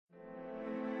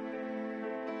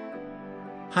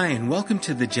Hi, and welcome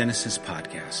to the Genesis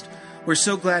Podcast. We're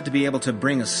so glad to be able to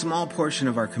bring a small portion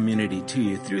of our community to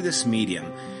you through this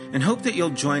medium, and hope that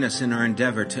you'll join us in our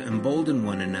endeavor to embolden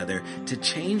one another to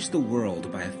change the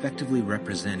world by effectively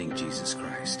representing Jesus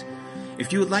Christ.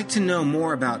 If you would like to know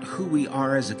more about who we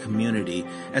are as a community,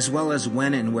 as well as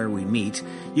when and where we meet,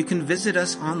 you can visit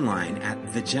us online at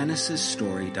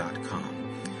thegenesisstory.com.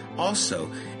 Also,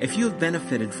 if you have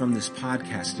benefited from this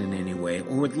podcast in any way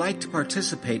or would like to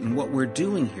participate in what we're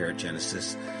doing here at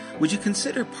Genesis, would you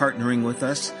consider partnering with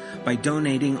us by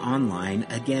donating online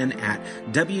again at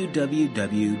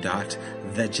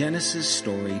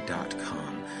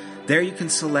www.thegenesisstory.com. There you can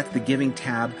select the giving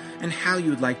tab and how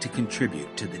you would like to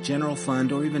contribute to the general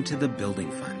fund or even to the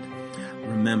building fund.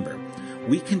 Remember,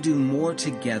 we can do more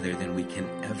together than we can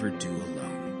ever do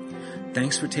alone.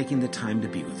 Thanks for taking the time to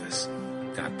be with us.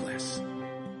 God bless.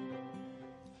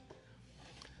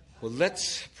 Well,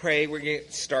 let's pray. We're going to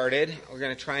get started. We're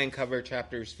going to try and cover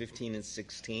chapters 15 and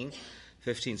 16.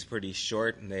 15 is pretty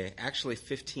short, and they actually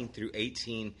 15 through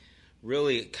 18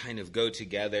 really kind of go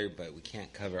together, but we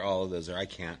can't cover all of those, or I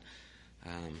can't.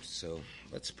 So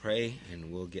let's pray,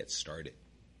 and we'll get started.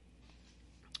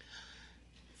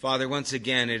 Father, once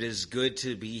again, it is good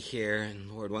to be here, and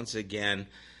Lord, once again,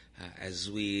 as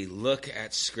we look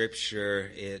at Scripture,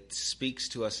 it speaks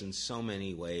to us in so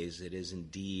many ways. It is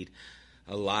indeed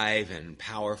alive and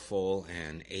powerful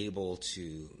and able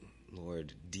to,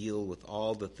 Lord, deal with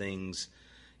all the things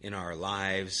in our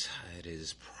lives. It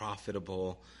is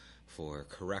profitable for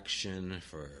correction,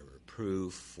 for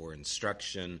reproof, for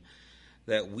instruction,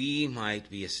 that we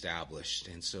might be established.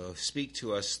 And so speak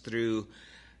to us through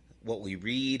what we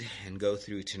read and go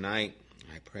through tonight.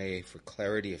 I pray for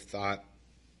clarity of thought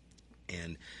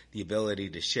and the ability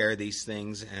to share these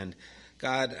things. And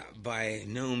God, by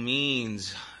no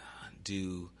means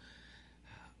do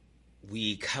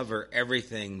we cover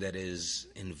everything that is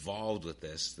involved with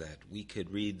this, that we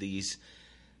could read these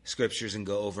scriptures and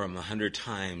go over them 100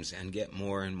 times and get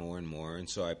more and more and more. And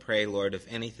so I pray, Lord, if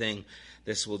anything,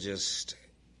 this will just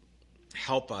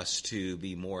help us to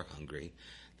be more hungry,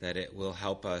 that it will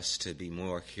help us to be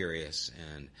more curious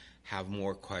and have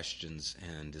more questions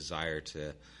and desire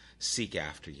to seek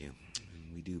after you.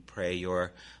 And we do pray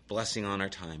your blessing on our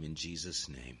time in Jesus'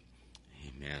 name.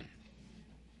 Amen.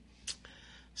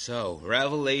 So,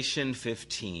 Revelation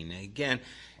 15. Again,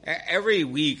 every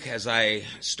week as I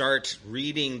start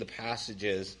reading the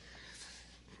passages,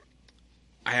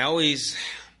 I always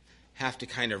have to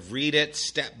kind of read it,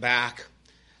 step back,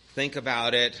 think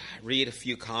about it, read a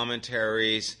few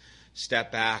commentaries,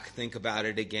 step back, think about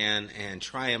it again, and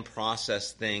try and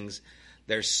process things.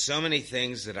 There's so many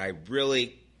things that I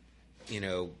really,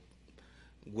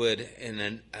 would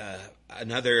in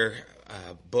another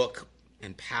book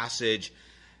and passage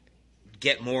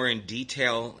get more in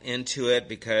detail into it,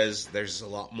 because there's a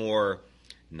lot more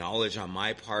knowledge on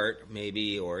my part,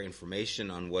 maybe, or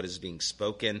information on what is being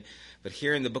spoken. But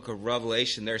here in the book of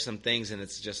Revelation, there are some things, and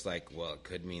it's just like, well, it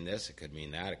could mean this, it could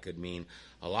mean that, it could mean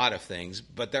a lot of things.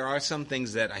 But there are some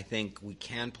things that I think we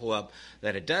can pull up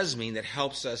that it does mean, that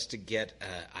helps us to get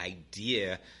an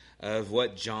idea of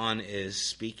what John is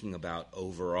speaking about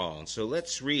overall. And so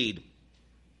let's read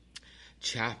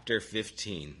chapter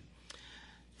 15.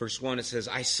 Verse 1, it says,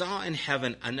 I saw in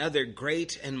heaven another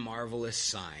great and marvelous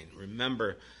sign.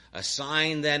 Remember, a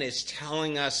sign then is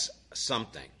telling us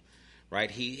something,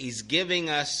 right? He's giving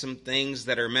us some things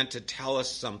that are meant to tell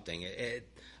us something.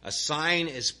 A sign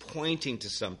is pointing to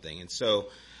something. And so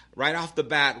right off the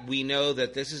bat, we know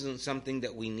that this isn't something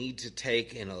that we need to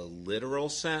take in a literal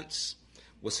sense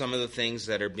with some of the things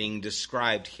that are being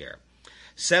described here.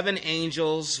 7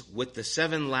 angels with the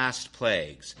 7 last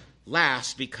plagues.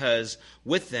 Last, because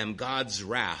with them God's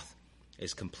wrath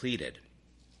is completed.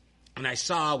 And I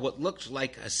saw what looked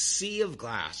like a sea of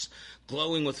glass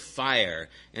glowing with fire,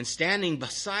 and standing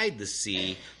beside the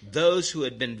sea, those who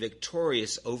had been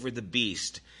victorious over the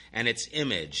beast and its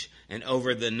image, and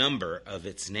over the number of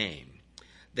its name.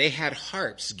 They had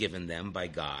harps given them by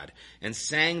God, and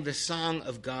sang the song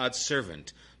of God's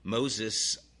servant,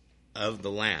 Moses of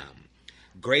the Lamb.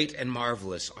 Great and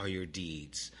marvelous are your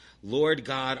deeds, Lord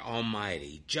God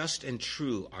Almighty. Just and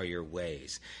true are your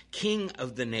ways. King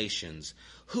of the nations,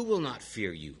 who will not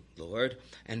fear you, Lord,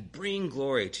 and bring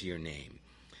glory to your name?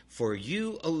 For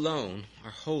you alone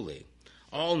are holy.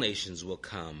 All nations will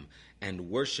come and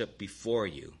worship before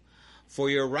you. For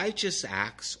your righteous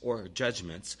acts or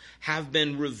judgments have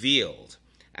been revealed.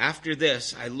 After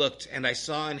this I looked, and I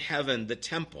saw in heaven the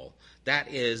temple,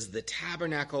 that is, the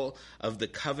tabernacle of the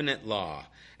covenant law,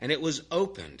 and it was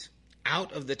opened.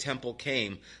 Out of the temple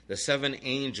came the 7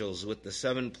 angels with the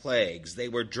 7 plagues. They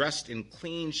were dressed in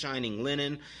clean, shining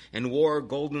linen and wore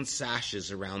golden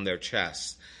sashes around their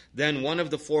chests. Then one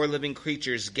of the 4 living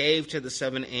creatures gave to the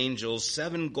 7 angels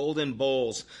 7 golden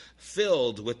bowls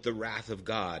filled with the wrath of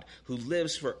God, who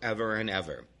lives forever and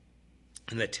ever.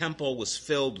 And the temple was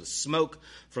filled with smoke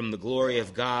from the glory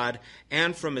of God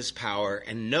and from his power,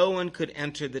 and no one could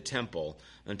enter the temple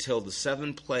until the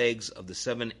 7 plagues of the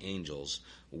 7 angels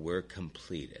were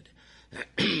completed.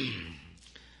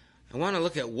 I want to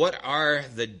look at what are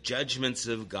the judgments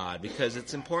of God, because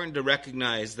it's important to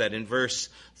recognize that in verse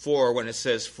 4, when it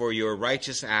says, "For your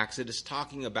righteous acts," it is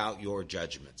talking about your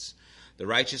judgments. The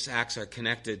righteous acts are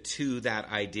connected to that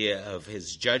idea of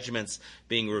his judgments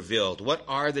being revealed. What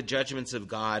are the judgments of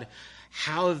God?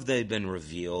 How have they been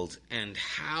revealed? And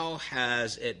how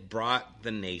has it brought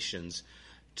the nations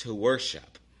to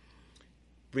worship?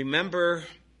 Remember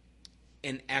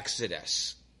in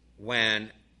Exodus,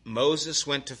 when Moses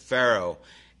went to Pharaoh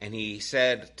and he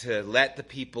said to let the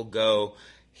people go,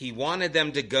 he wanted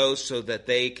them to go so that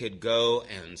they could go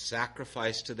and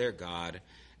sacrifice to their God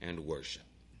and worship.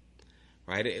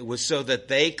 Right? It was so that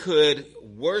they could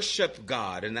worship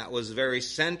God, and that was very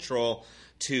central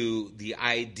to the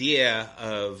idea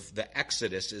of the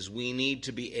Exodus, is we need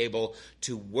to be able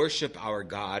to worship our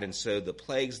God. And so the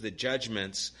plagues, the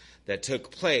judgments that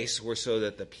took place were so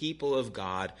that the people of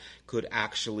God could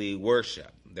actually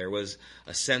worship. There was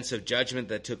a sense of judgment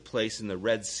that took place in the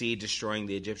Red Sea, destroying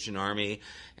the Egyptian army.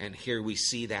 And here we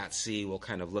see that sea. We'll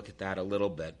kind of look at that a little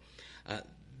bit.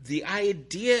 The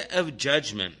idea of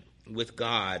judgment with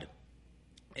God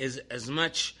is as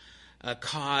much a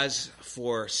cause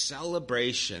for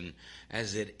celebration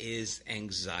as it is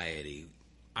anxiety.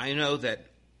 I know that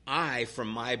from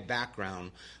my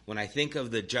background, when I think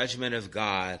of the judgment of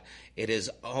God, it is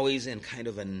always in kind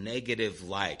of a negative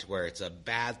light, where it's a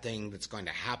bad thing that's going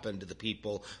to happen to the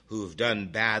people who have done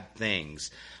bad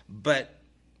things. But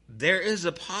there is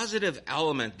a positive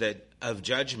element of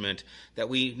judgment that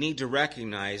we need to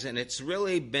recognize, and it's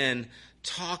really been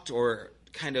talked or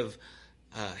kind of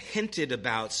hinted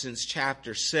about since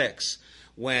chapter 6,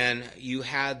 when you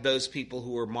had those people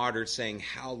who were martyred saying,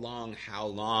 how long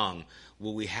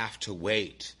will we have to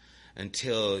wait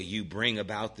until you bring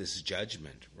about this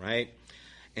judgment, right?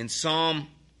 In Psalm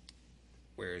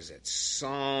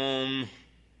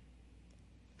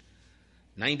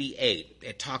 98,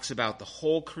 it talks about the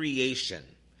whole creation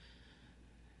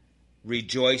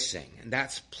rejoicing. And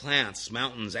that's plants,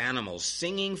 mountains, animals,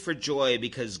 singing for joy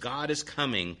because God is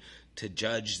coming to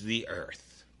judge the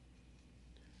earth.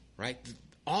 Right?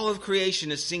 All of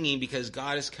creation is singing because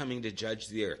God is coming to judge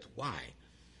the earth. Why?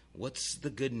 What's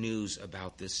the good news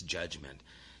about this judgment?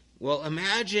 Well,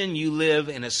 imagine you live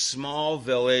in a small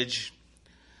village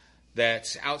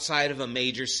that's outside of a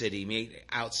major city,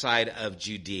 outside of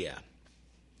Judea.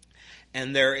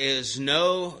 And there is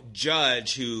no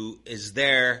judge who is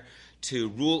there to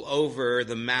rule over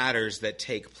the matters that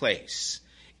take place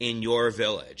in your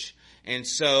village. And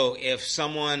so if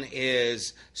someone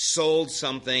is sold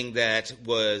something that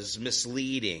was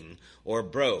misleading or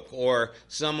broke, or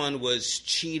someone was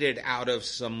cheated out of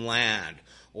some land,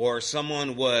 or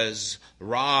someone was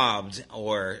robbed,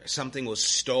 or something was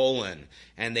stolen,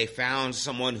 and they found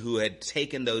someone who had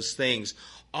taken those things,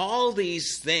 all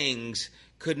these things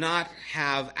could not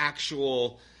have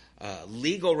actual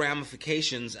legal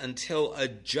ramifications until a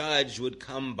judge would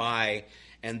come by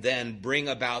and then bring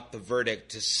about the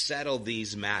verdict to settle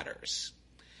these matters.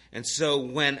 And so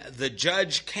when the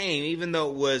judge came, even though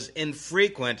it was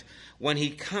infrequent, when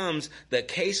he comes, the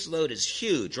caseload is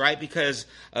huge, right? Because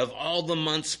of all the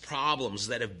month's problems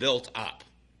that have built up.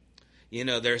 You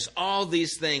know, there's all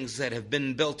these things that have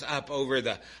been built up over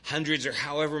the hundreds or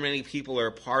however many people are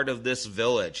a part of this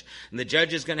village. And the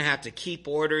judge is going to have to keep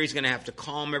order. He's going to have to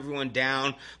calm everyone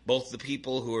down, both the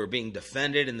people who are being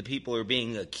defended and the people who are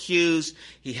being accused.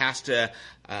 He has to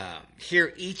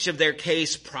hear each of their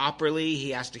case properly.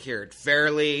 He has to hear it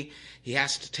fairly. He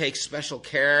has to take special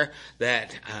care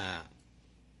that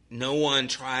no one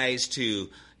tries to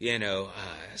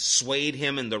swayed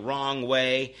him in the wrong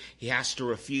way. He has to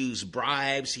refuse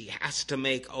bribes. He has to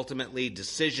make ultimately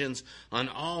decisions on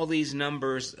all these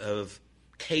numbers of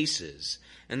cases.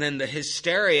 And then the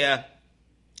hysteria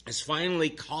is finally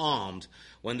calmed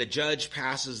when the judge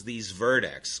passes these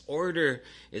verdicts. Order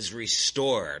is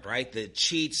restored, right? The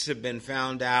cheats have been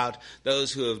found out.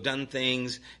 Those who have done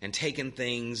things and taken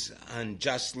things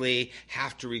unjustly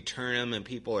have to return them, and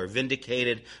people are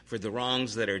vindicated for the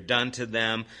wrongs that are done to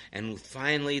them. And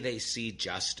finally, they see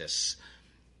justice.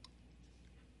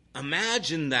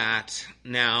 Imagine that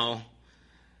now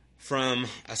from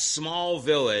a small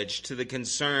village to the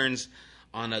concerns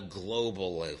on a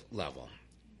global level,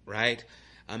 right?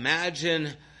 Imagine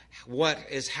what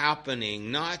is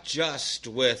happening not just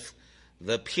with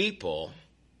the people,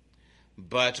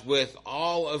 but with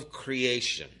all of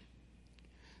creation.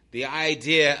 The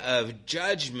idea of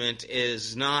judgment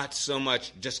is not so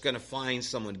much just going to find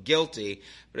someone guilty,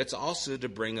 but it's also to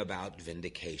bring about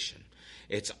vindication.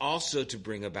 It's also to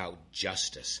bring about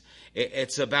justice.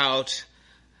 It's about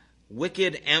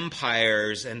wicked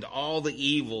empires and all the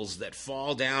evils that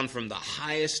fall down from the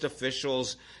highest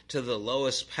officials to the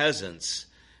lowest peasants.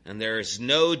 And there is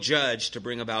no judge to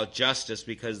bring about justice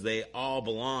because they all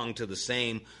belong to the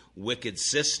same wicked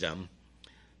system.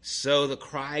 So the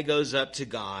cry goes up to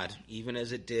God, even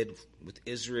as it did with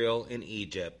Israel in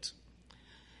Egypt.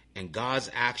 And God's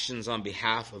actions on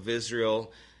behalf of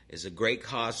Israel is a great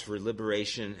cause for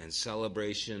liberation and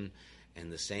celebration. And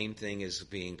the same thing is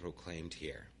being proclaimed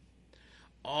here.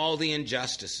 All the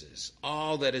injustices,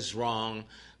 all that is wrong,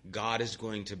 God is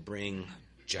going to bring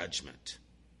judgment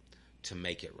to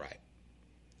make it right.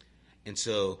 And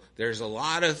so there's a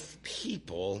lot of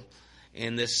people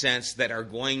in this sense that are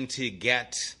going to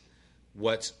get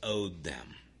what's owed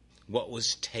them, what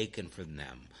was taken from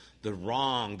them. The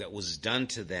wrong that was done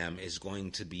to them is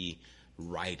going to be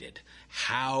righted.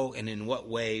 How and in what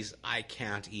ways, I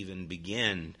can't even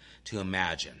begin to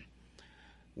imagine.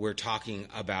 We're talking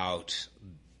about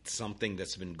something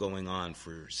that's been going on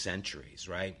for centuries,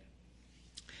 right?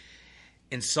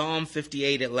 In Psalm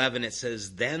 58:11, it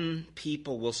says, "Then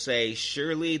people will say,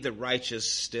 surely the righteous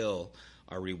still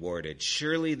are rewarded.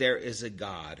 Surely there is a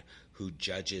God who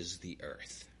judges the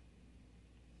earth."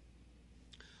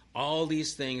 All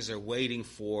these things are waiting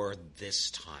for this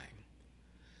time.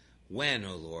 When,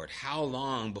 O Lord? How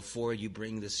long before you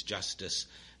bring this justice?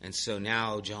 And so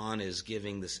now John is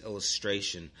giving this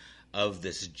illustration of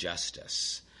this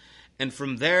justice. And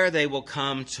from there they will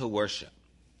come to worship.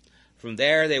 From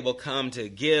there they will come to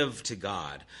give to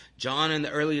God. John and the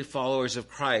early followers of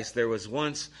Christ, there was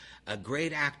once a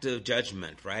great act of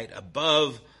judgment, right?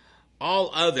 Above all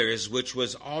others, which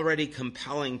was already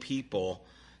compelling people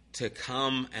to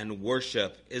come and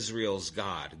worship Israel's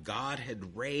God. God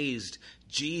had raised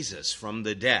Jesus from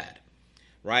the dead.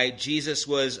 Right? Jesus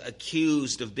was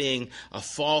accused of being a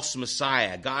false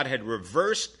Messiah. God had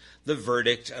reversed the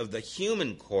verdict of the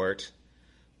human court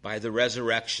by the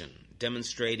resurrection,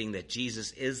 demonstrating that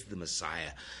Jesus is the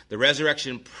Messiah. The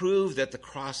resurrection proved that the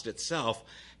cross itself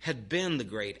had been the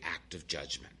great act of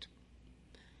judgment.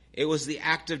 It was the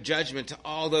act of judgment to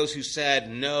all those who said,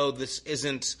 no, this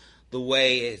isn't the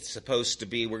way it's supposed to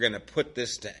be. We're going to put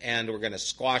this to end. We're going to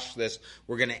squash this.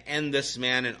 We're going to end this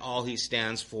man and all he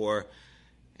stands for.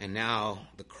 And now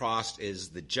the cross is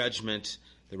the judgment.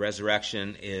 The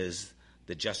resurrection is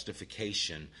the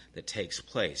justification that takes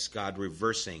place. God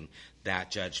reversing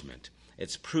that judgment.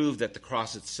 It's proved that the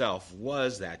cross itself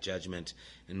was that judgment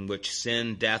in which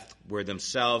sin, death were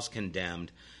themselves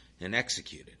condemned and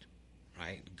executed.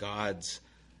 Right? God's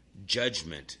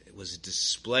judgment was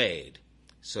displayed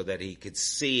so that he could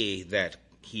see that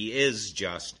he is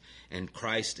just and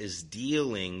Christ is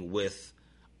dealing with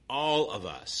all of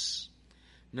us.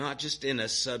 Not just in a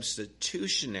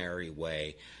substitutionary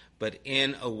way, but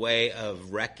in a way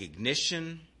of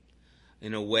recognition,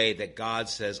 in a way that God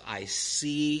says, I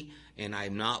see and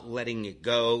I'm not letting it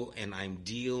go and I'm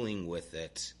dealing with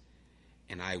it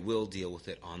and I will deal with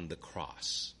it on the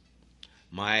cross.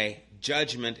 My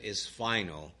judgment is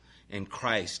final and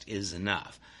Christ is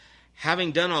enough.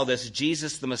 Having done all this,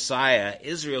 Jesus the Messiah,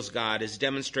 Israel's God, is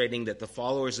demonstrating that the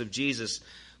followers of Jesus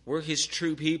were his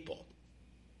true people.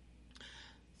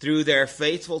 Through their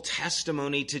faithful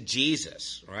testimony to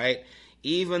Jesus, right?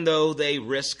 Even though they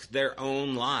risked their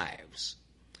own lives.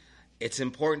 It's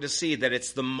important to see that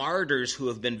it's the martyrs who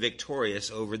have been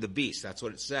victorious over the beast. That's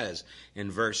what it says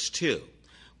in verse 2.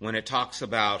 When it talks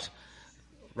about,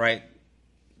 right,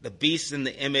 the beast in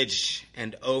the image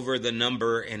and over the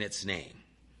number in its name.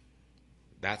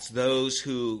 That's those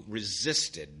who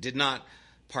resisted, did not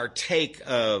partake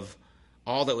of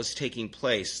all that was taking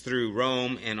place through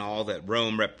Rome and all that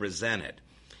Rome represented.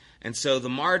 And so the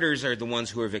martyrs are the ones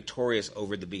who are victorious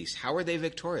over the beast. How were they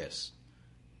victorious?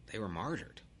 They were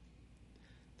martyred.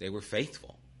 They were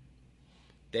faithful.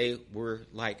 They were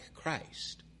like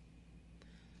Christ.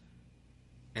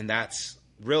 And that's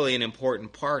really an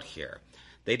important part here.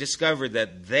 They discovered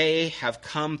that they have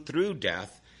come through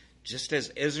death just as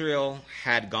Israel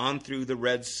had gone through the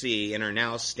Red Sea and are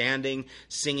now standing,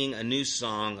 singing a new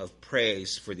song of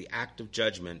praise for the act of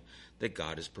judgment that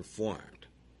God has performed.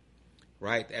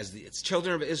 right? As the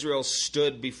children of Israel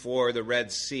stood before the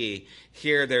Red Sea,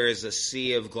 here there is a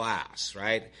sea of glass,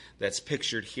 right? That's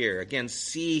pictured here. Again,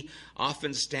 sea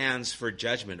often stands for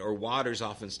judgment, or waters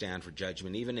often stand for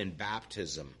judgment. Even in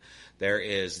baptism, there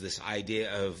is this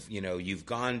idea of, you've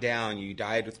gone down, you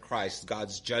died with Christ.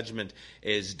 God's judgment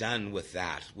is done with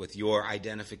that, with your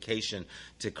identification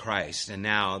to Christ. And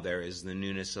now there is the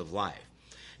newness of life.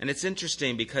 And it's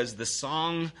interesting because the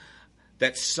song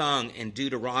that's sung in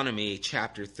Deuteronomy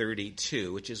chapter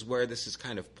 32, which is where this is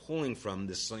kind of pulling from,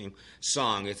 this same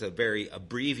song. It's a very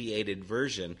abbreviated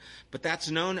version, but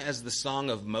that's known as the Song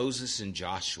of Moses and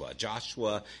Joshua.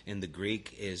 Joshua in the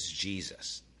Greek is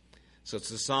Jesus. So it's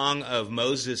the song of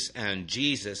Moses and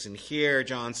Jesus, and here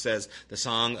John says the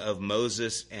song of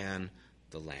Moses and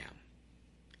the Lamb.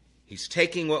 He's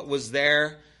taking what was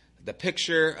there, the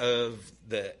picture of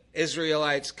the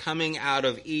Israelites coming out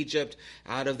of Egypt,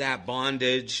 out of that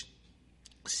bondage,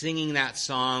 singing that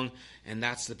song, and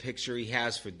that's the picture he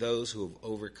has for those who have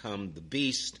overcome the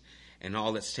beast and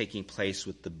all that's taking place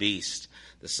with the beast.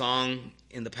 The song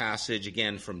in the passage,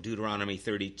 again from Deuteronomy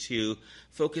 32,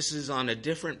 focuses on a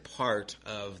different part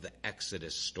of the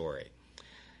Exodus story.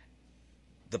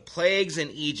 The plagues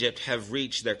in Egypt have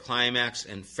reached their climax,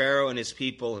 and Pharaoh and his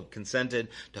people have consented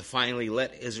to finally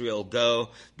let Israel go.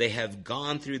 They have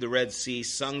gone through the Red Sea,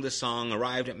 sung the song,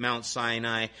 arrived at Mount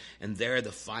Sinai, and there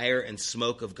the fire and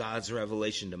smoke of God's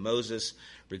revelation to Moses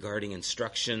regarding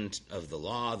instruction of the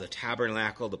law, the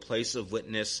tabernacle, the place of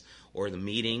witness, or the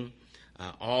meeting,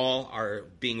 all are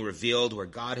being revealed where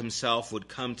God himself would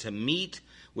come to meet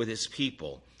with his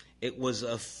people. It was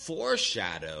a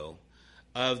foreshadow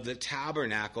of the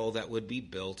tabernacle that would be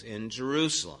built in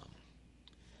Jerusalem.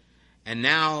 And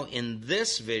now in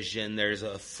this vision, there's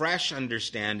a fresh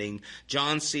understanding.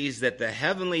 John sees that the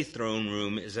heavenly throne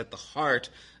room is at the heart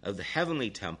of the heavenly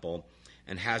temple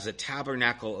and has a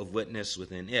tabernacle of witness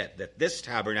within it. That this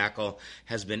tabernacle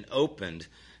has been opened,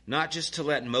 not just to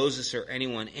let Moses or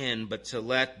anyone in, but to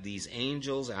let these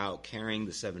angels out carrying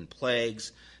the 7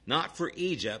 plagues, not for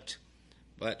Egypt,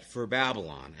 but for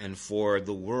Babylon and for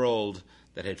the world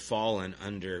that had fallen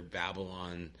under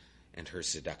Babylon and her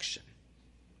seduction,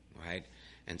 right?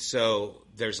 And so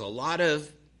there's a lot of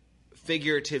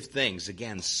figurative things,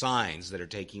 again, signs that are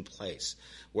taking place,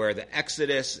 where the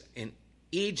Exodus in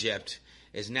Egypt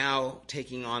is now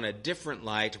taking on a different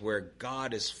light, where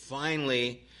God is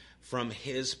finally, from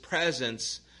his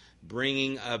presence,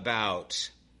 bringing about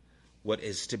what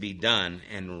is to be done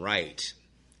and right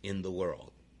in the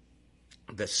world.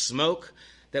 The smoke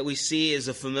that we see is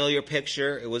a familiar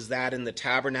picture. It was that in the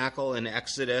tabernacle in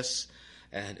Exodus,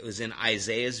 and it was in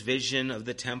Isaiah's vision of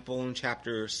the temple in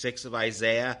chapter 6 of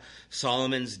Isaiah,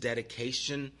 Solomon's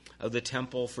dedication of the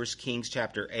temple, 1 Kings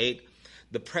chapter 8.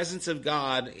 The presence of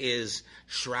God is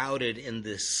shrouded in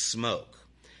this smoke.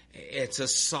 It's a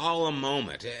solemn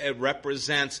moment. It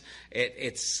represents,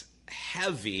 it's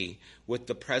heavy with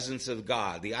the presence of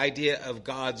God. The idea of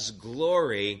God's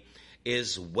glory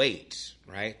is weight,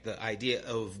 right? The idea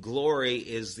of glory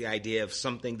is the idea of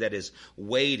something that is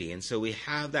weighty. And so we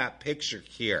have that picture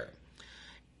here.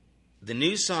 The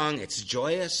new song, it's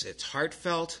joyous, it's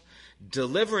heartfelt.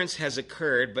 Deliverance has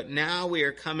occurred, but now we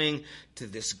are coming to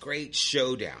this great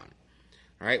showdown.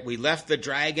 All right, we left the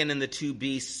dragon and the 2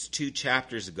 beasts 2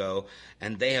 chapters ago,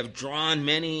 and they have drawn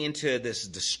many into this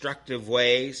destructive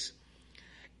ways,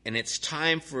 and it's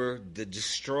time for the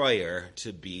destroyer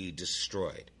to be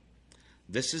destroyed.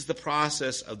 This is the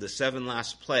process of the 7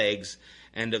 last plagues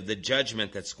and of the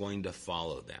judgment that's going to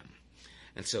follow them.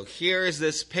 And so here is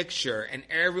this picture, and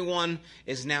everyone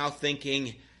is now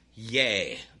thinking,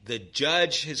 yay, the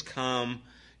judge has come,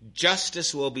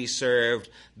 justice will be served,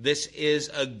 this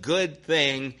is a good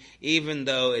thing, even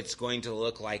though it's going to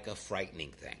look like a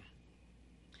frightening thing.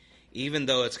 Even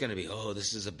though it's going to be, oh,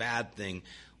 this is a bad thing.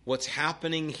 What's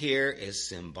happening here is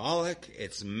symbolic.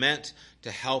 It's meant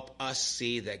to help us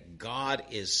see that God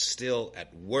is still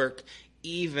at work,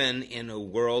 even in a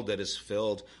world that is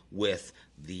filled with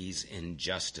these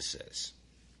injustices.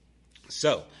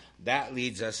 So, that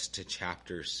leads us to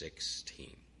chapter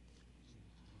 16.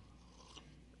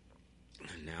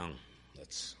 And now,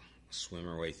 let's swim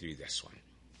our way through this one.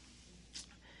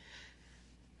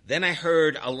 Then I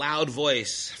heard a loud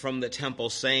voice from the temple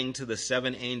saying to the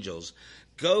 7 angels,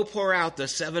 "Go pour out the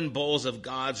 7 bowls of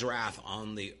God's wrath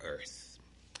on the earth."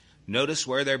 Notice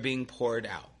where they're being poured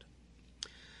out.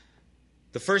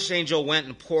 The first angel went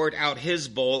and poured out his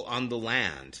bowl on the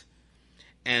land,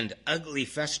 and ugly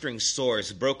festering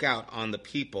sores broke out on the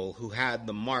people who had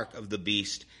the mark of the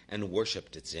beast and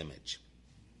worshipped its image.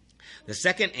 The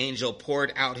second angel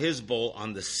poured out his bowl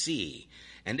on the sea,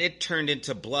 and it turned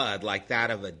into blood like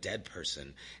that of a dead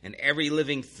person, and every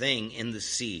living thing in the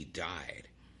sea died.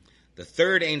 The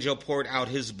third angel poured out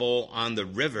his bowl on the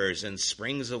rivers and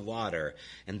springs of water,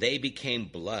 and they became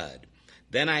blood.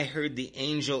 Then I heard the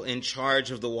angel in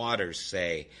charge of the waters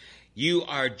say, "You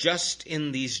are just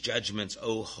in these judgments,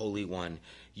 O Holy One,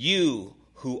 you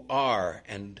who are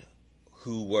and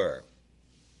who were.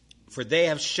 For they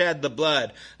have shed the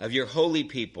blood of your holy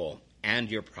people and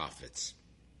your prophets.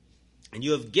 And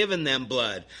you have given them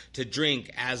blood to drink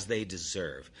as they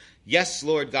deserve. Yes,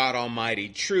 Lord God Almighty,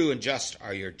 true and just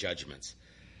are your judgments."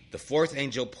 The fourth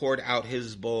angel poured out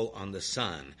his bowl on the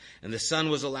sun, and the sun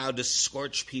was allowed to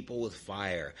scorch people with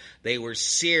fire. They were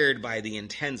seared by the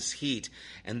intense heat,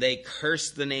 and they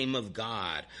cursed the name of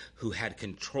God, who had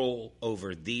control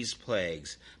over these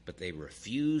plagues, but they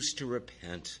refused to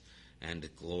repent and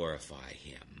glorify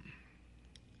him.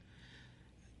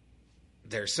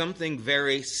 There's something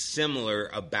very similar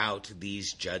about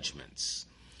these judgments.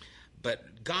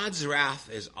 But God's wrath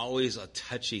is always a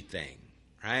touchy thing,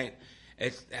 right?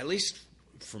 At least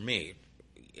for me,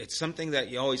 it's something that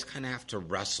you always kind of have to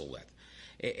wrestle with.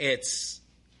 It's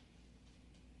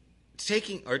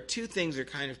taking, or two things are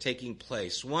kind of taking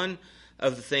place. One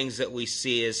of the things that we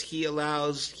see is he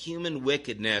allows human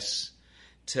wickedness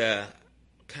to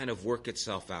kind of work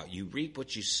itself out. You reap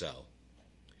what you sow.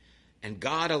 And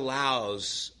God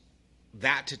allows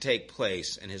that to take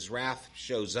place, and his wrath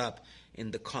shows up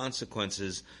in the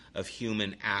consequences of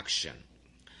human action.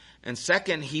 And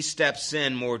second, he steps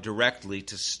in more directly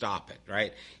to stop it,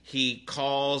 right? He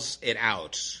calls it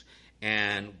out.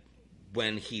 And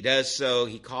when he does so,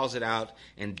 he calls it out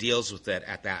and deals with it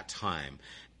at that time.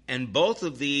 And both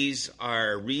of these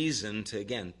are a reason to,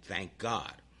 again, thank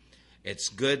God. It's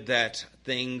good that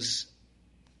things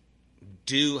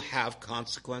do have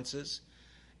consequences.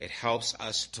 It helps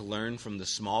us to learn from the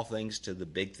small things to the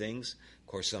big things. Of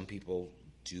course, some people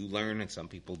do learn and some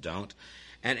people don't.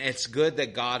 And it's good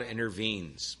that God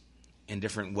intervenes in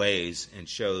different ways and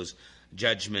shows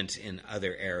judgment in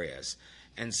other areas.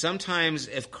 And sometimes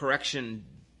if correction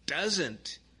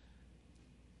doesn't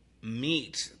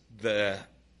meet the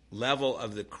level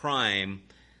of the crime,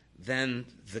 then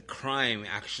the crime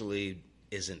actually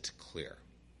isn't clear.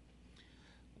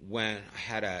 When I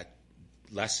had a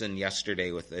lesson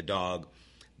yesterday with a dog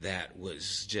that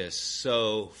was just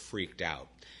so freaked out.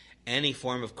 Any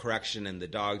form of correction, and the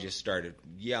dog just started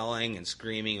yelling and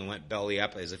screaming and went belly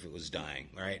up as if it was dying,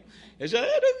 right? It was,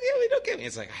 don't get me.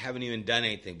 It's like, I haven't even done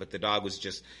anything, but the dog was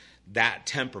just that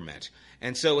temperament.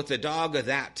 And so with the dog of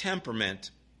that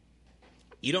temperament,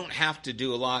 you don't have to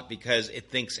do a lot because it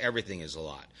thinks everything is a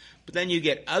lot. But then you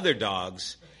get other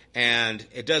dogs, and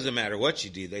it doesn't matter what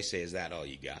you do. They say, "Is that all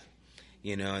you got?"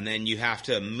 You know, and then you have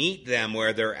to meet them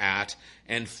where they're at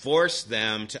and force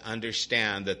them to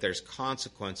understand that there's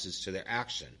consequences to their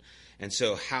action. And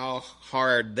so how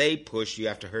hard they push, you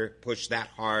have to push that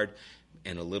hard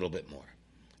and a little bit more,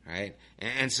 right?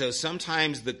 And so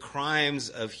sometimes the crimes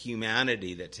of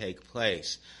humanity that take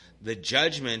place, the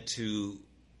judgment to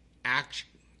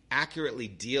accurately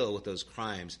deal with those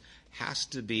crimes has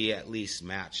to be at least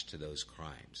matched to those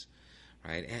crimes,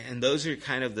 right? And those are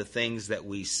kind of the things that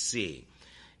we see.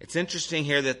 It's interesting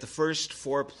here that the first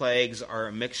four plagues are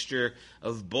a mixture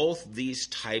of both these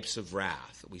types of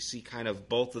wrath. We see kind of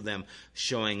both of them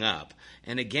showing up.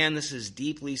 And again, this is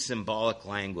deeply symbolic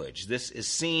language. This is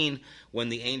seen when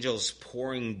the angel's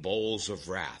pouring bowls of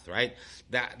wrath, right?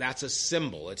 That's a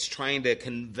symbol. It's trying to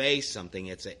convey something.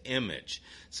 It's an image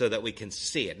so that we can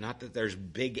see it. Not that there's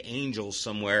big angels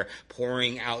somewhere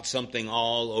pouring out something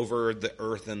all over the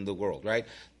earth and the world, right?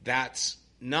 That's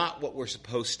not what we're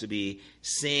supposed to be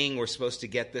seeing. We're supposed to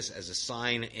get this as a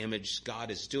sign, image. God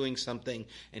is doing something,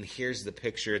 and here's the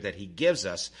picture that he gives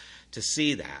us to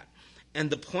see that.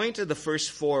 And the point of the first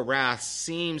four wraths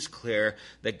seems clear,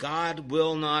 that God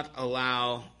will not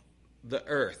allow the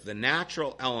earth, the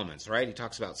natural elements, right? He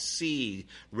talks about sea,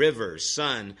 rivers,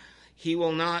 sun. He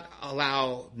will not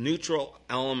allow neutral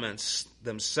elements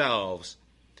themselves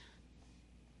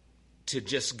to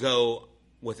just go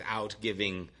without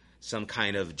giving some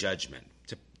kind of judgment.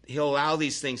 He'll allow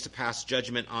these things to pass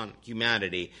judgment on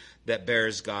humanity that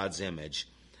bears God's image,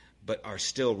 but are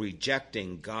still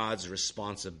rejecting God's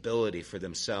responsibility for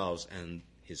themselves and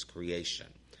his creation,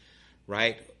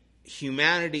 right?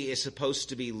 Humanity is supposed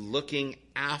to be looking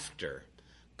after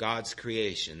God's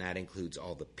creation. That includes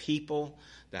all the people,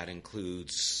 that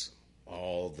includes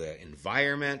all the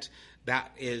environment,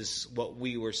 That is what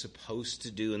we were supposed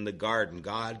to do in the garden.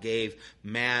 God gave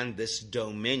man this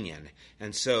dominion.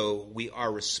 And so we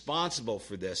are responsible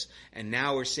for this. And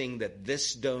now we're seeing that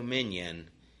this dominion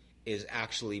is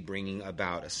actually bringing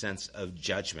about a sense of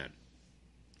judgment,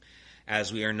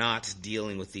 as we are not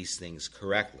dealing with these things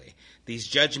correctly. These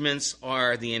judgments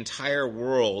are the entire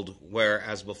world, where,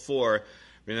 as before,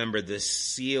 remember, the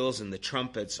seals and the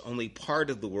trumpets, only part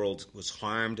of the world was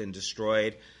harmed and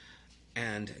destroyed.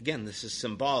 And again, this is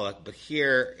symbolic, but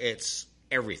here it's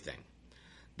everything.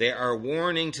 They are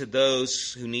warning to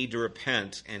those who need to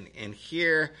repent. And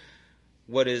here,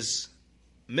 what is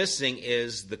missing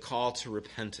is the call to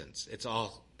repentance. It's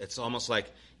almost like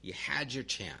you had your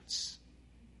chance,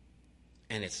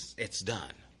 and it's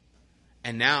done.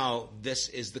 And now this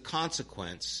is the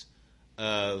consequence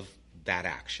of that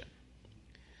action.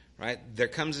 Right? There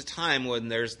comes a time when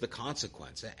there's the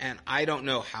consequence. And I don't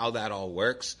know how that all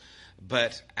works,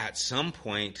 but at some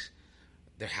point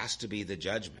there has to be the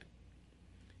judgment.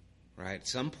 Right? At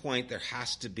some point there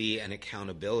has to be an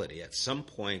accountability. At some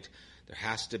point there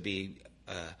has to be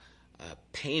a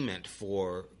payment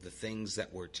for the things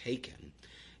that were taken.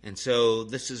 And so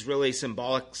this is really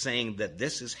symbolic, saying that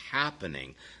this is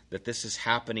happening,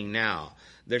 now.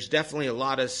 There's definitely a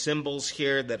lot of symbols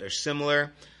here that are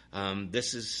similar.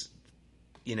 This is,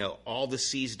 all the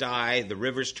seas die, the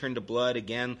rivers turn to blood,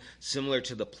 again, similar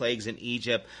to the plagues in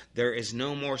Egypt. There is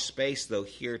no more space, though,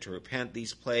 here to repent.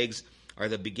 These plagues are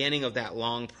the beginning of that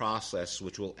long process,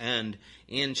 which will end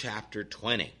in chapter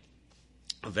 20.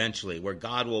 Eventually, where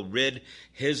God will rid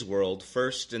his world,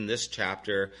 first in this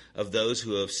chapter, of those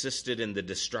who have assisted in the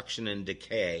destruction and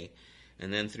decay,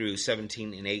 and then through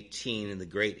 17 and 18 in the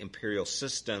great imperial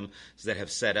systems that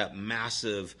have set up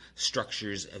massive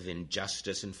structures of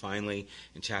injustice, and finally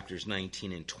in chapters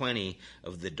 19 and 20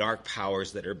 of the dark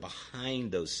powers that are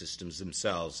behind those systems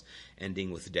themselves,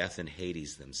 ending with death and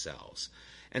Hades themselves.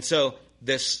 And so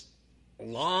this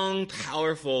long,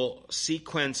 powerful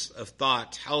sequence of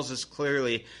thought tells us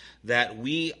clearly that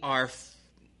we are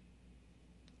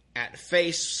at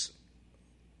face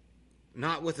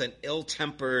not with an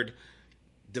ill-tempered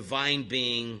divine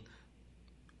being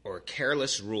or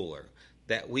careless ruler,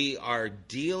 that we are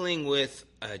dealing with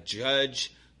a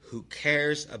judge who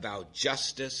cares about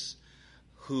justice,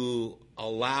 who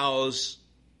allows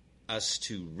us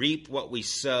to reap what we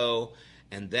sow,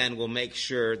 and then will make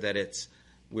sure that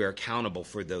we're accountable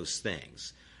for those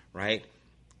things, right?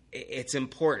 It's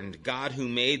important. God, who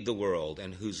made the world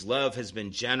and whose love has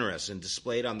been generous and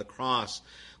displayed on the cross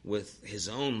with his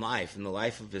own life and the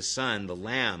life of his son, the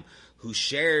Lamb, who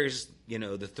shares,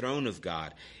 the throne of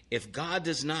God. If God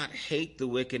does not hate the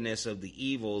wickedness of the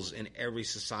evils in every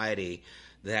society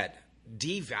that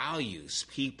devalues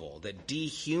people, that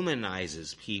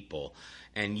dehumanizes people,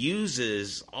 and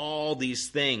uses all these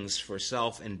things for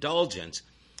self-indulgence,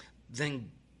 then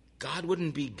God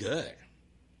wouldn't be good.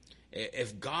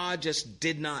 If God just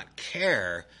did not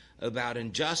care about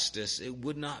injustice, it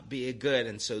would not be a good.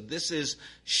 And so this is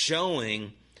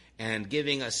showing and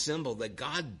giving a symbol that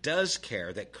God does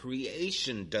care, that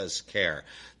creation does care,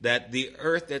 that the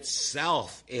earth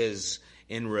itself is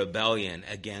in rebellion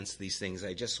against these things.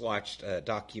 I just watched a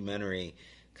documentary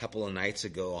a couple of nights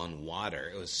ago on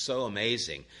water. It was so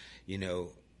amazing.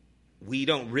 We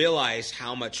don't realize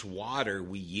how much water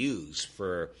we use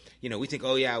for, we think,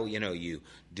 you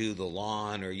do the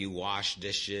lawn or you wash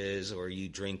dishes or you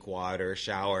drink water,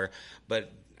 shower.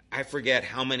 But I forget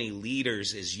how many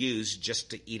liters is used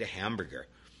just to eat a hamburger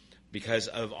because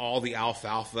of all the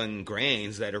alfalfa and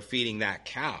grains that are feeding that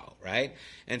cow, right?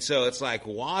 And so it's like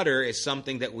water is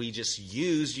something that we just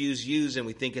use, and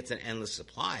we think it's an endless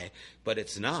supply, but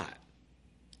it's not.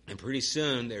 And pretty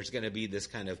soon there's going to be this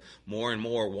kind of more and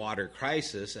more water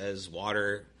crisis as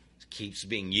water keeps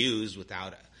being used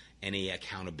without any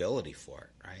accountability for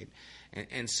it, right?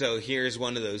 And so here's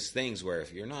one of those things where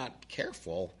if you're not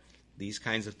careful, these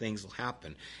kinds of things will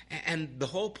happen. And the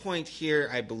whole point here,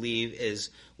 I believe, is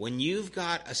when you've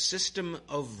got a system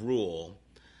of rule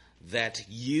that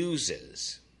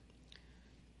uses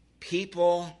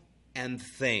people and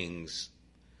things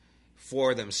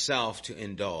for themselves to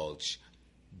indulge,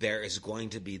 there is going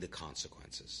to be the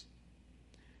consequences,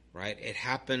 right? It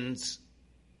happens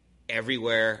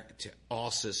everywhere to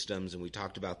all systems, and we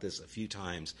talked about this a few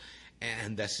times,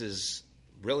 and this is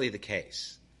really the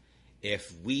case.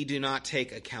 If we do not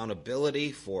take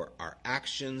accountability for our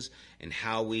actions and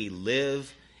how we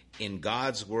live in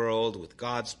God's world with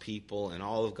God's people and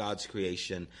all of God's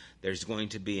creation, there's going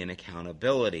to be an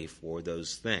accountability for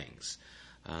those things.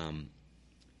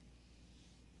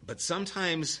 But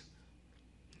sometimes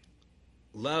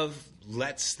love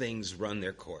lets things run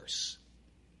their course,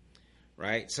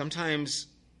 right? Sometimes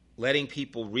letting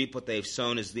people reap what they've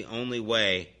sown is the only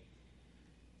way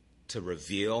to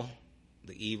reveal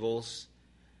the evils,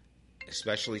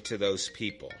 especially to those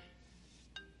people.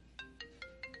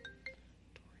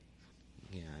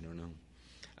 Yeah, I don't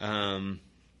know.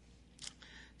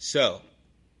 So,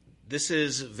 this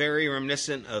is very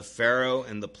reminiscent of Pharaoh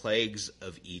and the plagues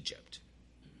of Egypt.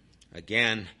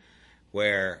 Again,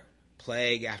 where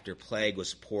plague after plague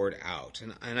was poured out.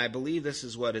 And I believe this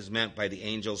is what is meant by the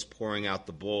angels pouring out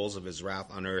the bowls of his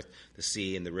wrath on earth, the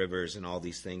sea, and the rivers, and all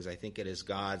these things. I think it is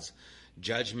God's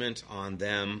judgment on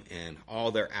them and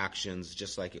all their actions,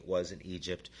 just like it was in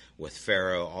Egypt with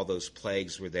Pharaoh. All those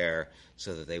plagues were there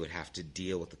so that they would have to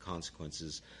deal with the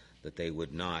consequences, that they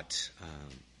would not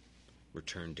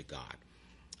return to God.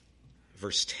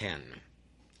 Verse 10.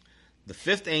 The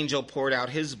fifth angel poured out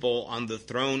his bowl on the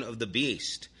throne of the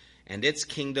beast, and its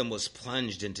kingdom was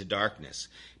plunged into darkness.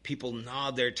 People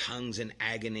gnawed their tongues in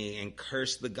agony and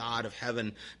cursed the God of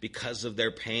heaven because of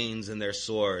their pains and their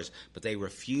sores, but they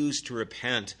refused to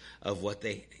repent of what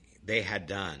they had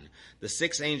done. The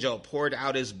sixth angel poured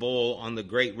out his bowl on the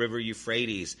great river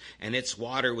Euphrates, and its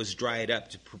water was dried up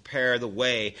to prepare the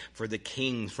way for the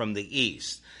king from the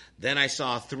east. Then I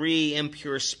saw 3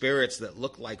 impure spirits that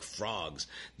looked like frogs.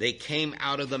 They came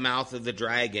out of the mouth of the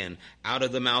dragon, out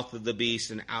of the mouth of the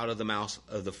beast, and out of the mouth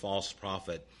of the false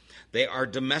prophet. They are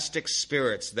domestic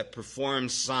spirits that perform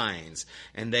signs,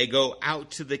 and they go out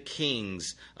to the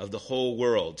kings of the whole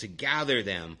world to gather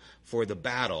them for the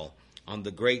battle on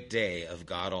the great day of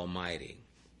God Almighty.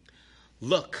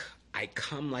 Look, I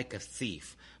come like a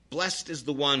thief. Blessed is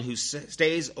the one who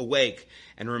stays awake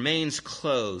and remains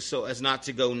clothed so as not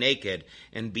to go naked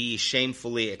and be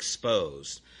shamefully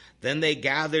exposed. Then they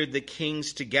gathered the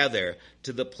kings together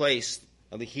to the place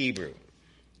of the Hebrew.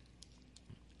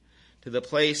 To the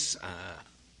place,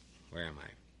 where am I?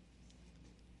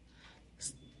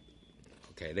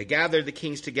 Okay, they gathered the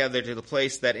kings together to the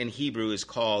place that in Hebrew is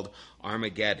called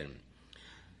Armageddon.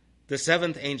 The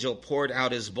seventh angel poured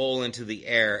out his bowl into the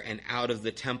air, and out of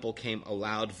the temple came a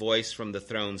loud voice from the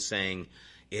throne saying,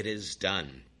 "It is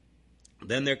done."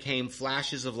 Then there came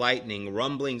flashes of lightning,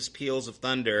 rumblings, peals of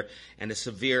thunder, and a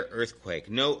severe earthquake.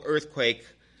 No earthquake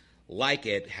like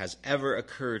it has ever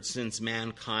occurred since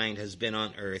mankind has been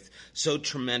on earth. So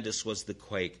tremendous was the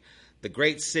quake. The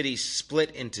great city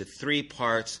split into 3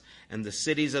 parts, and the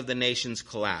cities of the nations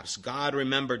collapsed. God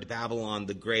remembered Babylon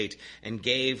the Great and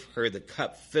gave her the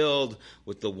cup filled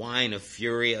with the wine of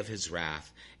fury of his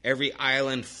wrath. Every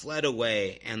island fled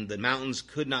away, and the mountains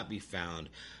could not be found.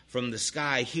 From the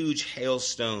sky, huge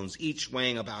hailstones, each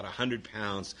weighing about 100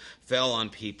 pounds, fell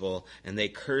on people, and they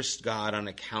cursed God on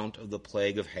account of the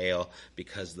plague of hail,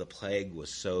 because the plague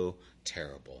was so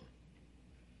terrible.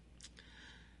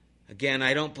 Again,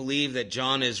 I don't believe that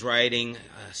John is writing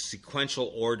a sequential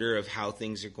order of how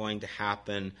things are going to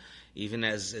happen. Even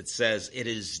as it says, "It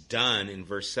is done" in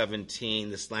verse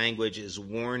 17, this language is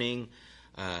warning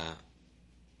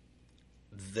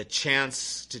the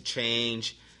chance to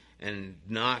change and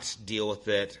not deal with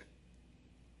it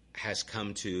has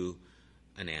come to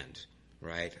an end,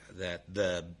 right? That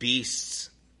the beasts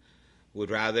would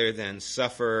rather than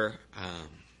suffer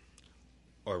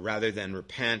or rather than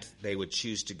repent, they would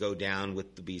choose to go down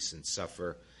with the beast and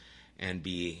suffer and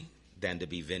then to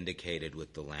be vindicated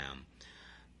with the Lamb.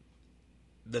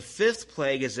 The fifth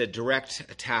plague is a direct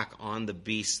attack on the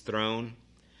beast's throne.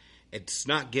 It's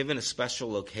not given a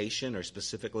special location or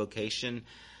specific location,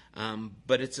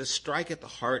 but it's a strike at the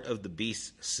heart of the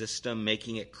beast's system,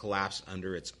 making it collapse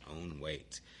under its own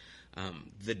weight.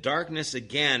 The darkness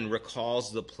again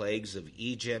recalls the plagues of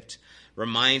Egypt,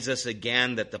 reminds us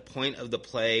again that the point of the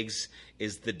plagues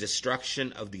is the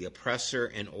destruction of the oppressor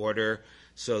in order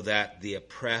so that the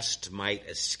oppressed might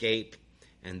escape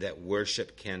and that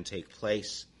worship can take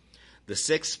place. The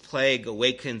sixth plague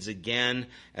awakens again,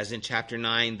 as in chapter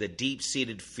 9, the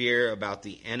deep-seated fear about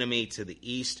the enemy to the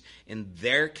east. In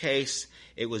their case,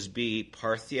 it was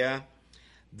Parthia.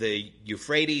 The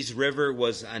Euphrates River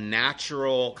was a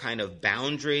natural kind of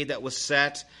boundary that was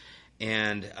set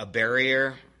and a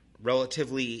barrier.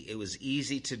 Relatively, it was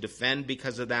easy to defend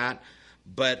because of that.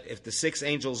 But if the sixth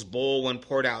angel's bowl, when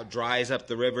poured out, dries up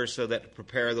the river so that to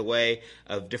prepare the way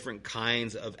of different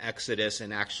kinds of exodus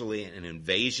and actually an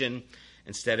invasion,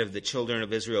 instead of the children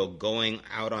of Israel going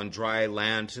out on dry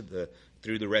land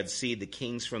through the Red Sea, the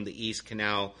kings from the east can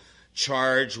now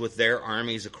charge with their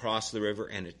armies across the river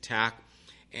and attack.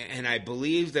 And I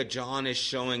believe that John is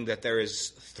showing that there is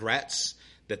threats,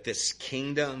 that this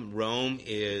kingdom, Rome,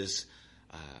 is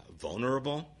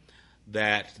vulnerable,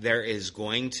 that there is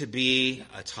going to be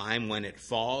a time when it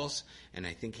falls. And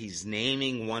I think he's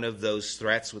naming one of those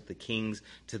threats with the kings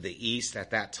to the east.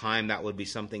 At that time, that would be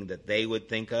something that they would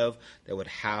think of, that would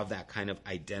have that kind of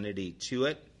identity to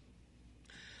it.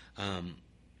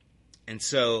 And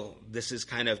so this is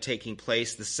kind of taking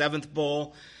place. The seventh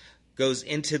bowl goes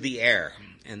into the air,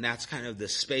 and that's kind of the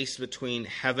space between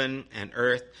heaven and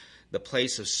earth, the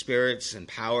place of spirits and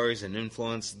powers and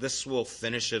influence. This will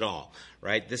finish it all,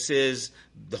 right? This is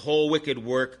the whole wicked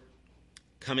work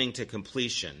coming to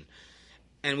completion.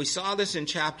 And we saw this in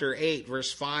chapter 8,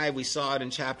 verse 5. We saw it in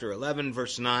chapter 11,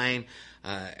 verse 9.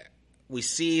 We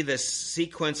see this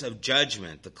sequence of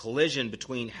judgment, the collision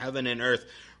between heaven and earth,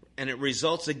 and it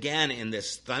results again in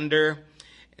this thunder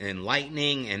and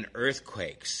lightning and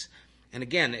earthquakes. And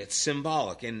again, it's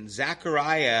symbolic. In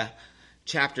Zechariah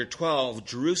chapter 12,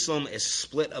 Jerusalem is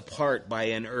split apart by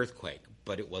an earthquake,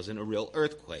 but it wasn't a real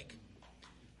earthquake,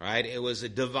 right? It was a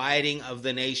dividing of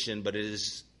the nation, but it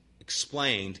is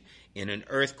explained in an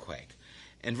earthquake.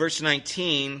 In verse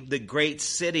 19, the great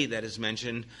city that is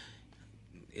mentioned,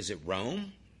 is it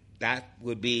Rome? That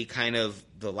would be kind of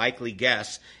the likely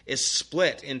guess, is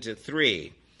split into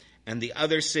three. And the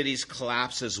other cities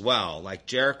collapse as well. Like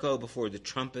Jericho before the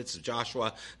trumpets of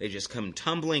Joshua, they just come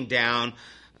tumbling down.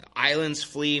 Islands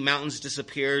flee, mountains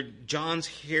disappear. John's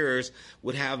hearers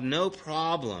would have no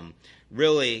problem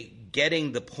really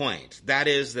getting the point. That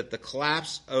is that the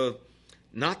collapse of,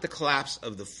 not the collapse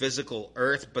of the physical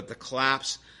earth, but the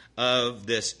collapse of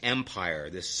this empire,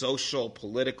 this social,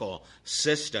 political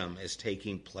system is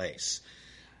taking place.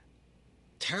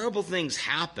 Terrible things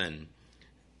happen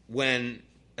when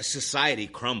a society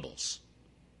crumbles,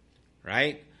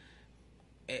 right?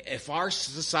 If our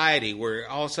society were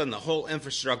all of a sudden the whole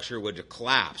infrastructure would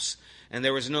collapse and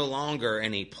there was no longer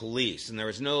any police and there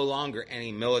was no longer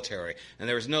any military and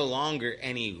there was no longer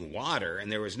any water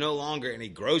and there was no longer any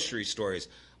grocery stores,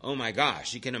 oh my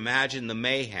gosh, you can imagine the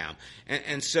mayhem.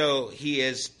 And so he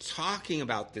is talking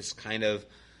about this kind of,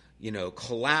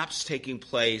 collapse taking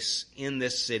place in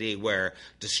this city where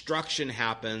destruction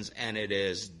happens and it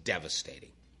is devastating,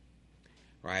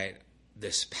 right?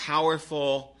 This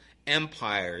powerful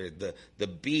empire, the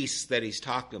beast that he's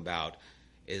talking about,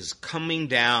 is coming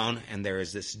down and there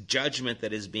is this judgment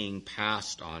that is being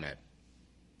passed on it.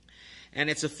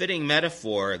 And it's a fitting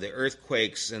metaphor, the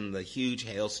earthquakes and the huge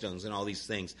hailstones and all these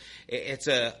things. It's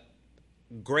a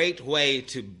great way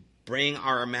to bring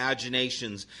our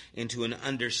imaginations into an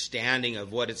understanding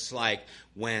of what it's like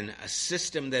when a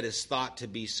system that is thought to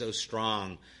be so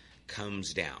strong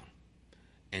comes down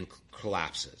and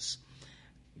collapses.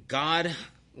 God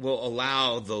will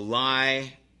allow the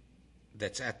lie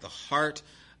that's at the heart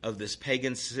of this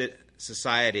pagan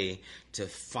society to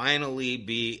finally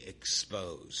be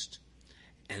exposed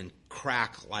and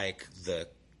crack like the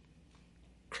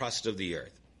crust of the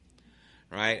earth,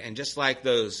 right? And just like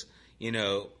those,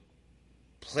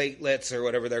 platelets or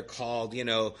whatever they're called,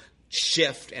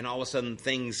 shift and all of a sudden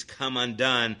things come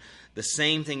undone, the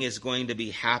same thing is going to be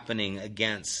happening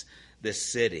against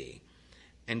this city.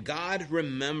 And God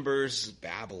remembers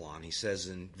Babylon, he says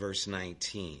in verse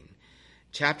 19.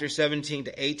 Chapter 17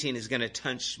 to 18 is going to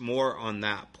touch more on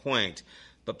that point.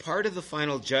 But part of the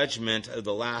final judgment of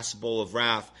the last bowl of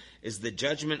wrath is the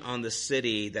judgment on the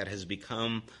city that has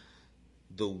become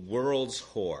the world's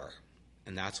whore.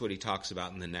 And that's what he talks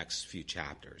about in the next few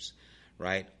chapters,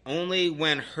 right? Only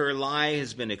when her lie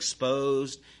has been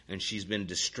exposed and she's been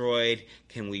destroyed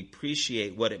can we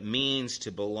appreciate what it means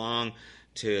to belong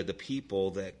to the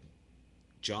people that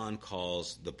John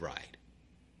calls the bride,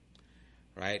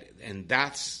 right? And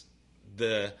that's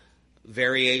the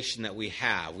variation that we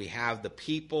have. We have the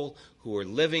people who are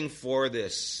living for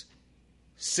this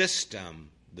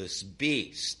system, this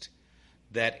beast,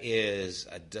 that is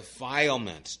a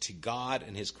defilement to God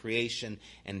and his creation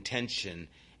intention,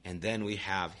 and then we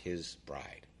have his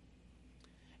bride.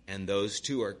 And those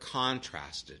two are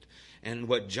contrasted. And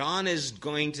what John is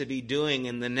going to be doing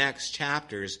in the next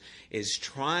chapters is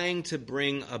trying to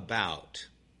bring about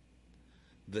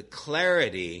the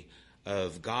clarity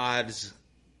of God's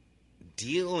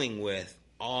dealing with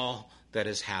all that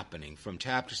is happening. From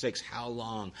chapter 6, how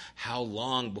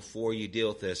long before you deal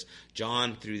with this?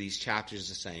 John, through these chapters,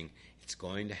 is saying, it's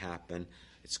going to happen,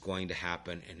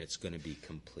 and it's going to be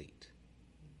complete.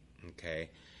 Okay?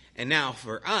 And now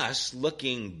for us,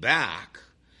 looking back,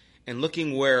 and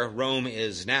looking where Rome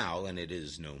is now, and it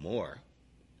is no more,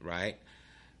 right?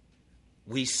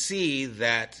 We see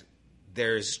that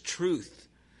there's truth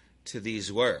to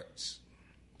these words,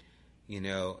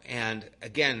 and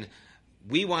again,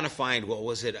 we want to find, well,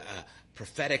 was it a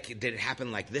prophetic, did it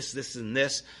happen like this, and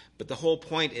this? But the whole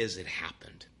point is it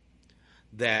happened.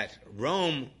 That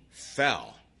Rome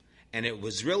fell, and it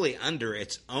was really under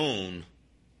its own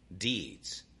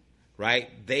deeds, right?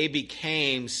 They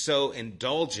became so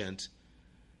indulgent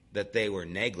that they were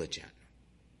negligent.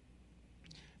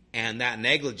 And that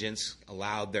negligence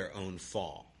allowed their own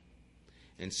fall.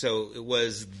 And so it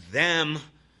was them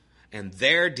and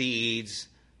their deeds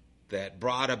that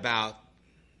brought about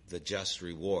the just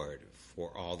reward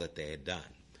for all that they had done.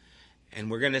 And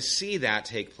we're going to see that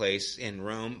take place in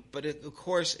Rome, but it, of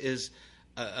course, is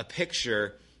a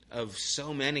picture of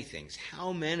so many things.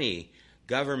 How many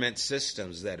government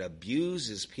systems that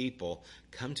abuses people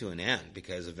come to an end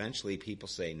because eventually people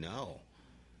say no.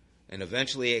 And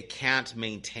eventually it can't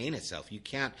maintain itself. You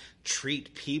can't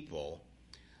treat people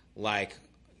like,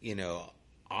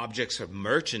 objects of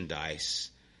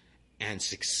merchandise and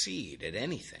succeed at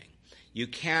anything. You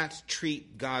can't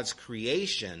treat God's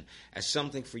creation as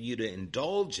something for you to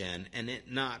indulge in and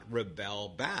it not rebel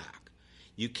back.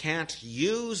 You can't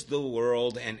use the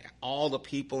world and all the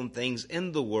people and things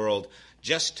in the world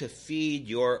just to feed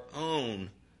your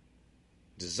own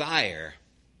desire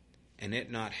and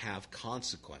it not have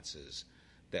consequences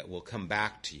that will come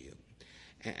back to you.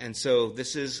 And so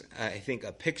this is, I think,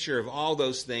 a picture of all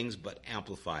those things, but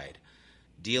amplified,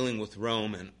 dealing with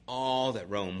Rome and all that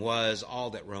Rome was,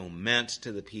 all that Rome meant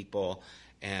to the people,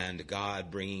 and God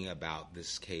bringing about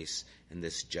this case and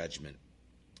this judgment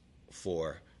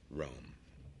for Rome.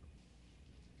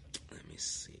 Let me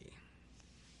see.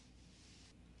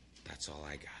 That's all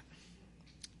I got.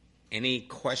 Any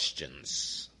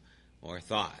questions or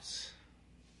thoughts?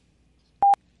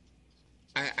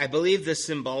 I believe the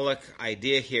symbolic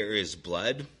idea here is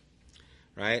blood,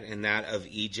 right? And that of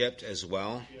Egypt as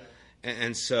well. Yeah.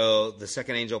 And so the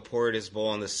second angel poured his bowl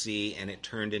on the sea, and it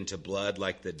turned into blood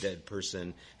like the dead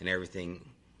person, and everything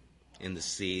in the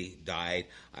sea died.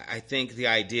 I think the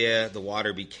idea the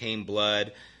water became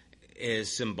blood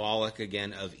is symbolic,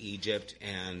 again, of Egypt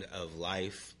and of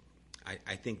life.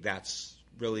 I think that's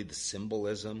really the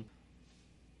symbolism.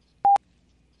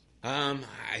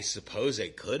 I suppose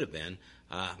it could have been.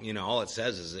 All it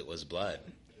says is it was blood.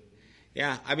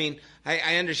 Yeah,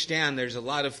 I understand there's a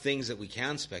lot of things that we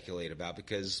can speculate about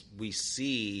because we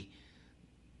see,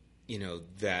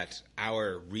 that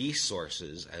our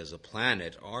resources as a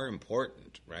planet are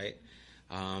important, right?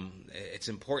 It's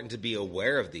important to be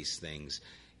aware of these things.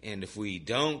 And if we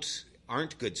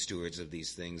aren't good stewards of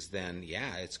these things, then,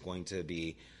 yeah, it's going to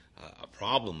be a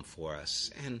problem for us.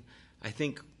 And I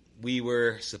think we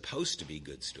were supposed to be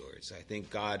good stewards. I think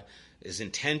God's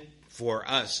intent for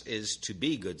us is to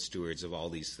be good stewards of all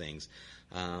these things.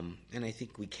 And I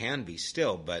think we can be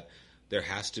still, but there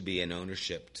has to be an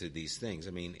ownership to these things.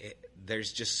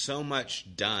 There's just so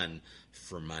much done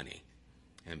for money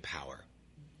and power,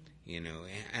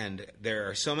 and there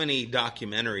are so many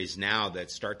documentaries now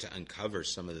that start to uncover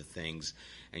some of the things,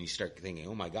 and you start thinking,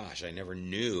 oh my gosh, I never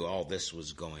knew all this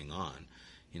was going on.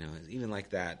 Even like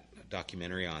that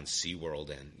documentary on SeaWorld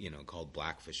and, called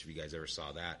Blackfish, if you guys ever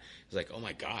saw that. It's like, oh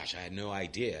my gosh, I had no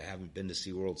idea. I haven't been to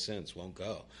SeaWorld since, won't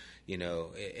go.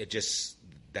 It's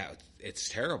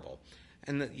terrible.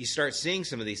 And you start seeing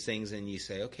some of these things and you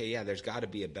say, okay, yeah, there's got to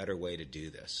be a better way to do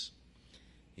this.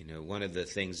 One of the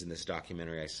things in this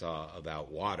documentary I saw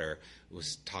about water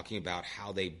was talking about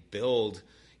how they build,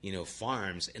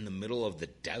 farms in the middle of the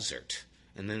desert.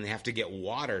 And then they have to get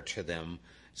water to them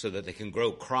so that they can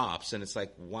grow crops. And it's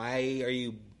like, why are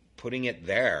you putting it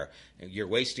there? You're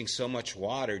wasting so much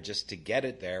water just to get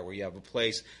it there, where you have a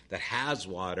place that has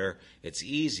water, it's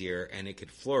easier, and it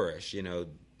could flourish,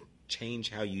 change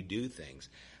how you do things.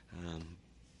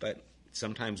 But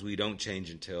sometimes we don't change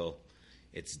until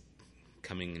it's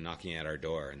coming and knocking at our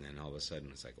door, and then all of a sudden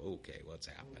it's like, okay, what's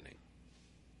happening?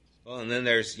 Well, and then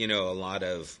there's, a lot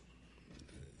of,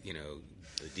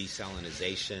 the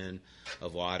desalinization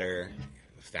of water,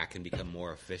 if that can become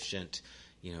more efficient.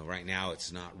 Right now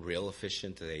it's not real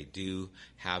efficient. They do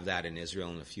have that in Israel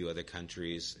and a few other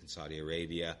countries, in Saudi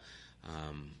Arabia,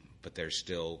 but there's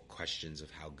still questions of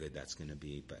how good that's going to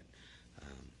be. But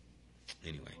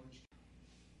anyway,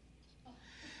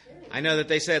 I know that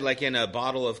they said, like in a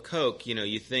bottle of Coke,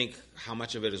 you think how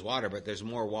much of it is water, but there's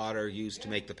more water used to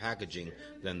make the packaging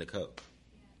than the Coke.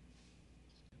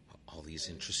 All these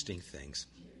interesting things.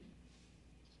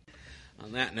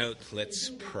 On that note,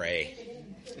 let's pray.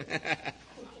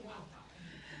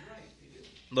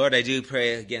 Lord, I do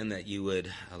pray again that you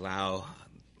would allow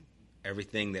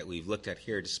everything that we've looked at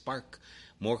here to spark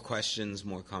more questions,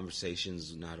 more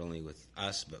conversations, not only with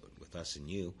us, but with us and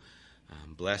you.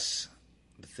 Bless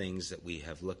the things that we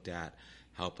have looked at.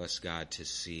 Help us, God, to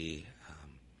see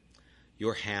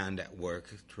your hand at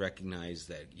work, to recognize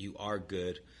that you are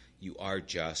good, you are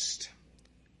just.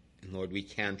 And Lord, we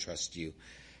can trust you.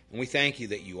 And we thank you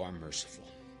that you are merciful.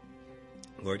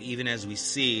 Lord, even as we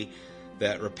see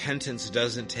that repentance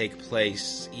doesn't take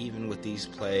place even with these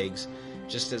plagues,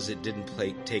 just as it didn't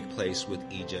take place with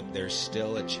Egypt, there's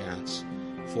still a chance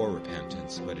for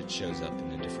repentance, but it shows up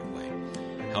in a different way.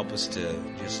 Help us to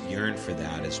just yearn for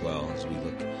that as well as we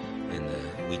look in the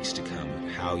weeks to come at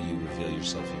how you reveal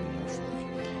yourself even more fully.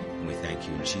 And we thank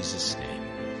you in Jesus' name.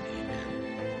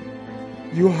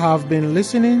 Amen. You have been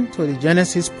listening to the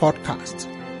Genesis podcast.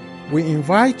 We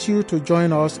invite you to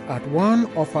join us at one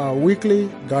of our weekly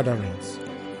gatherings.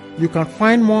 You can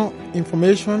find more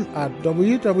information at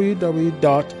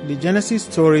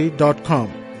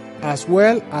www.thegenesisstory.com, as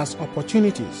well as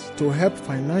opportunities to help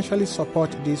financially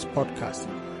support this podcast.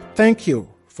 Thank you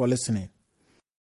for listening.